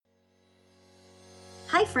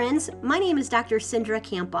Hi friends, my name is Dr. Cindra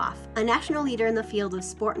Kampoff, a national leader in the field of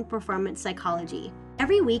sport and performance psychology.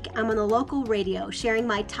 Every week, I'm on the local radio sharing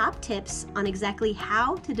my top tips on exactly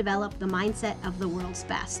how to develop the mindset of the world's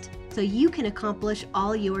best, so you can accomplish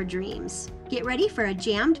all your dreams. Get ready for a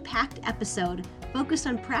jammed-packed episode focused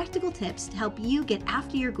on practical tips to help you get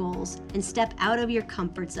after your goals and step out of your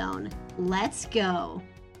comfort zone. Let's go.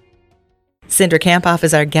 Cindra Kampoff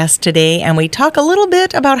is our guest today, and we talk a little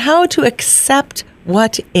bit about how to accept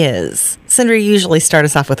what is. Cindra, you usually start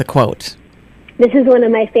us off with a quote. This is one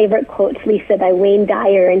of my favorite quotes, Lisa, by Wayne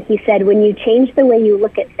Dyer, and he said, when you change the way you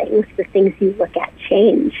look at things, the things you look at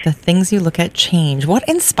change. The things you look at change. What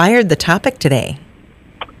inspired the topic today?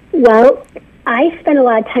 Well, I spend a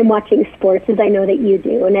lot of time watching sports, as I know that you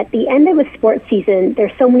do, and at the end of a sports season,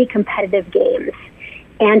 there's so many competitive games.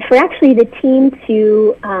 And for actually the team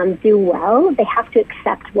to do well, they have to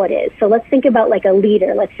accept what is. So let's think about like a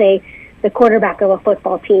leader, let's say the quarterback of a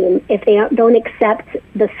football team. If they don't accept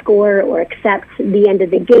the score or accept the end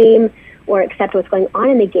of the game or accept what's going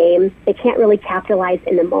on in the game, they can't really capitalize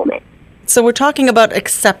in the moment. So we're talking about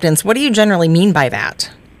acceptance. What do you generally mean by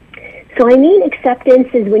that? So I mean acceptance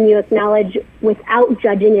is when you acknowledge without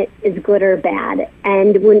judging it is good or bad.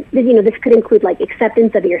 And when, this could include like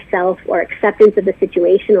acceptance of yourself or acceptance of the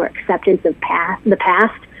situation or acceptance of the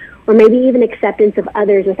past, or maybe even acceptance of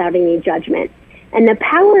others without any judgment. And the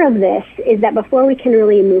power of this is that before we can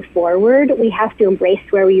really move forward, we have to embrace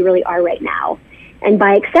where we really are right now. And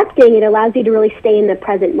by accepting, it allows you to really stay in the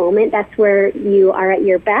present moment. That's where you are at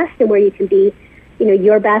your best and where you can be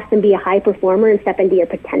your best and be a high performer and step into your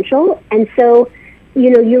potential. And so,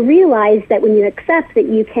 you realize that when you accept that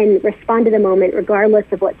you can respond to the moment regardless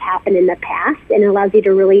of what's happened in the past, and it allows you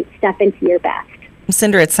to really step into your best.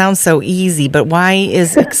 Cindra, it sounds so easy, but why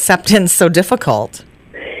is acceptance so difficult?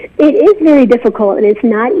 It is very difficult, and it's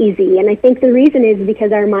not easy. And I think the reason is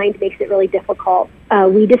because our mind makes it really difficult.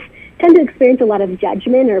 We just tend to experience a lot of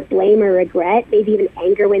judgment or blame or regret, maybe even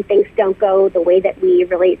anger when things don't go the way that we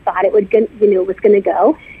really thought it was going to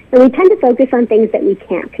go. And we tend to focus on things that we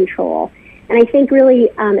can't control. And I think really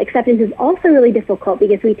acceptance is also really difficult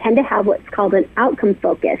because we tend to have what's called an outcome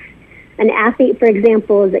focus. An athlete, for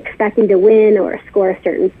example, is expecting to win or score a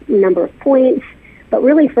certain number of points. But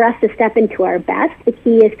really for us to step into our best, the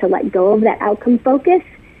key is to let go of that outcome focus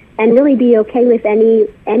and really be okay with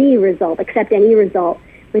any result, accept any result,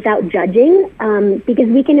 without judging, because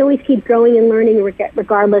we can always keep growing and learning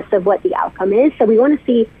regardless of what the outcome is. So we want to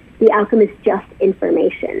see the outcome is just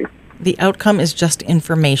information. The outcome is just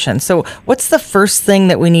information. So what's the first thing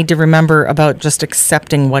that we need to remember about just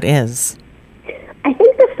accepting what is? I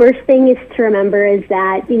think the first thing is to remember is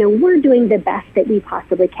that, we're doing the best that we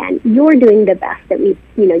possibly can. You're doing the best that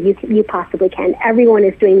you possibly can. Everyone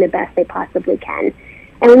is doing the best they possibly can.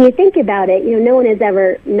 And when you think about it, no one has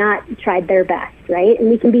ever not tried their best, right?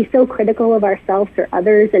 And we can be so critical of ourselves or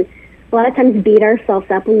others and a lot of times beat ourselves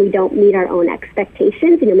up when we don't meet our own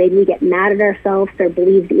expectations. Maybe we get mad at ourselves or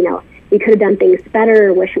believe, we could have done things better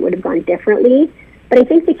or wish it would have gone differently. But I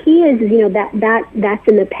think the key is, that's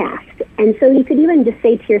in the past. And so you could even just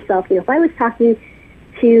say to yourself, if I was talking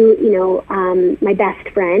to, my best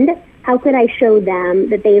friend, how could I show them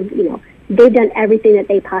that they've done everything that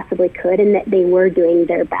they possibly could and that they were doing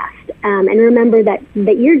their best. And remember that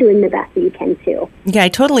you're doing the best that you can too. Yeah, I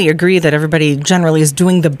totally agree that everybody generally is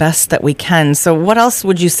doing the best that we can. So what else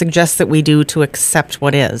would you suggest that we do to accept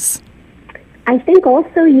what is? I think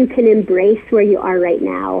also you can embrace where you are right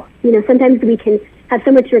now. Sometimes we can have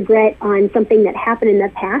so much regret on something that happened in the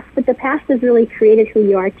past, but the past has really created who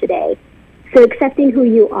you are today. So accepting who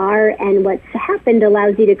you are and what's happened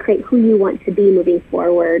allows you to create who you want to be moving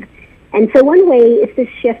forward. And so one way is to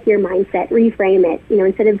shift your mindset, reframe it.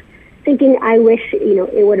 Instead of thinking, I wish,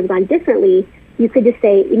 it would have gone differently, you could just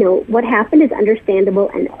say, what happened is understandable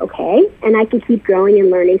and okay, and I can keep growing and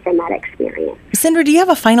learning from that experience. Cindra, do you have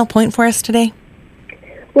a final point for us today?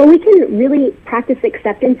 Well, we can really practice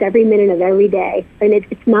acceptance every minute of every day, and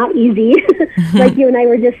it's not easy, like you and I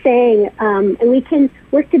were just saying, and we can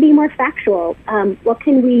work to be more factual. How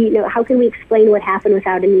can we explain what happened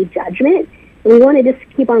without any judgment? And we want to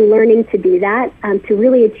just keep on learning to do that, to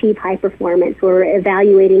really achieve high performance. We're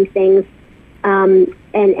evaluating things, and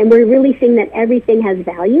we're really seeing that everything has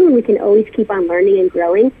value, and we can always keep on learning and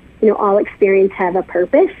growing. All experience have a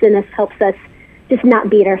purpose, and this helps us just not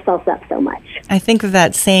beat ourselves up so much. I think of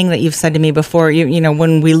that saying that you've said to me before,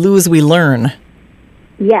 when we lose, we learn.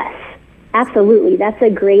 Yes, absolutely. That's a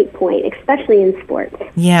great point, especially in sports.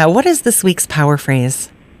 Yeah. What is this week's power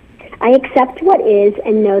phrase? I accept what is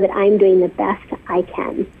and know that I'm doing the best I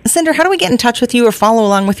can. Cindra, how do we get in touch with you or follow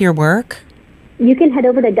along with your work? you can head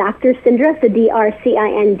over to Dr. Cindra, so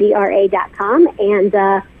DrCindra.com, and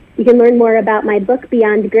you can learn more about my book,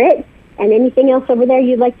 Beyond Grit, and anything else over there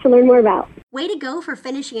you'd like to learn more about. Way to go for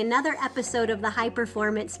finishing another episode of the High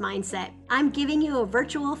Performance Mindset. I'm giving you a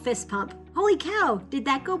virtual fist pump. Holy cow, did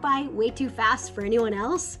that go by way too fast for anyone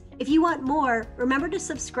else? If you want more, remember to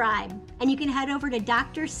subscribe, and you can head over to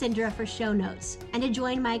Dr. Cindra for show notes and to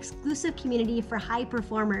join my exclusive community for high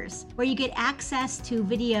performers, where you get access to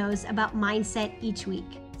videos about mindset each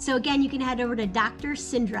week. So again, you can head over to Dr.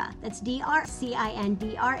 Cindra, that's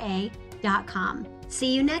DrCindra.com.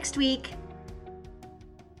 See you next week.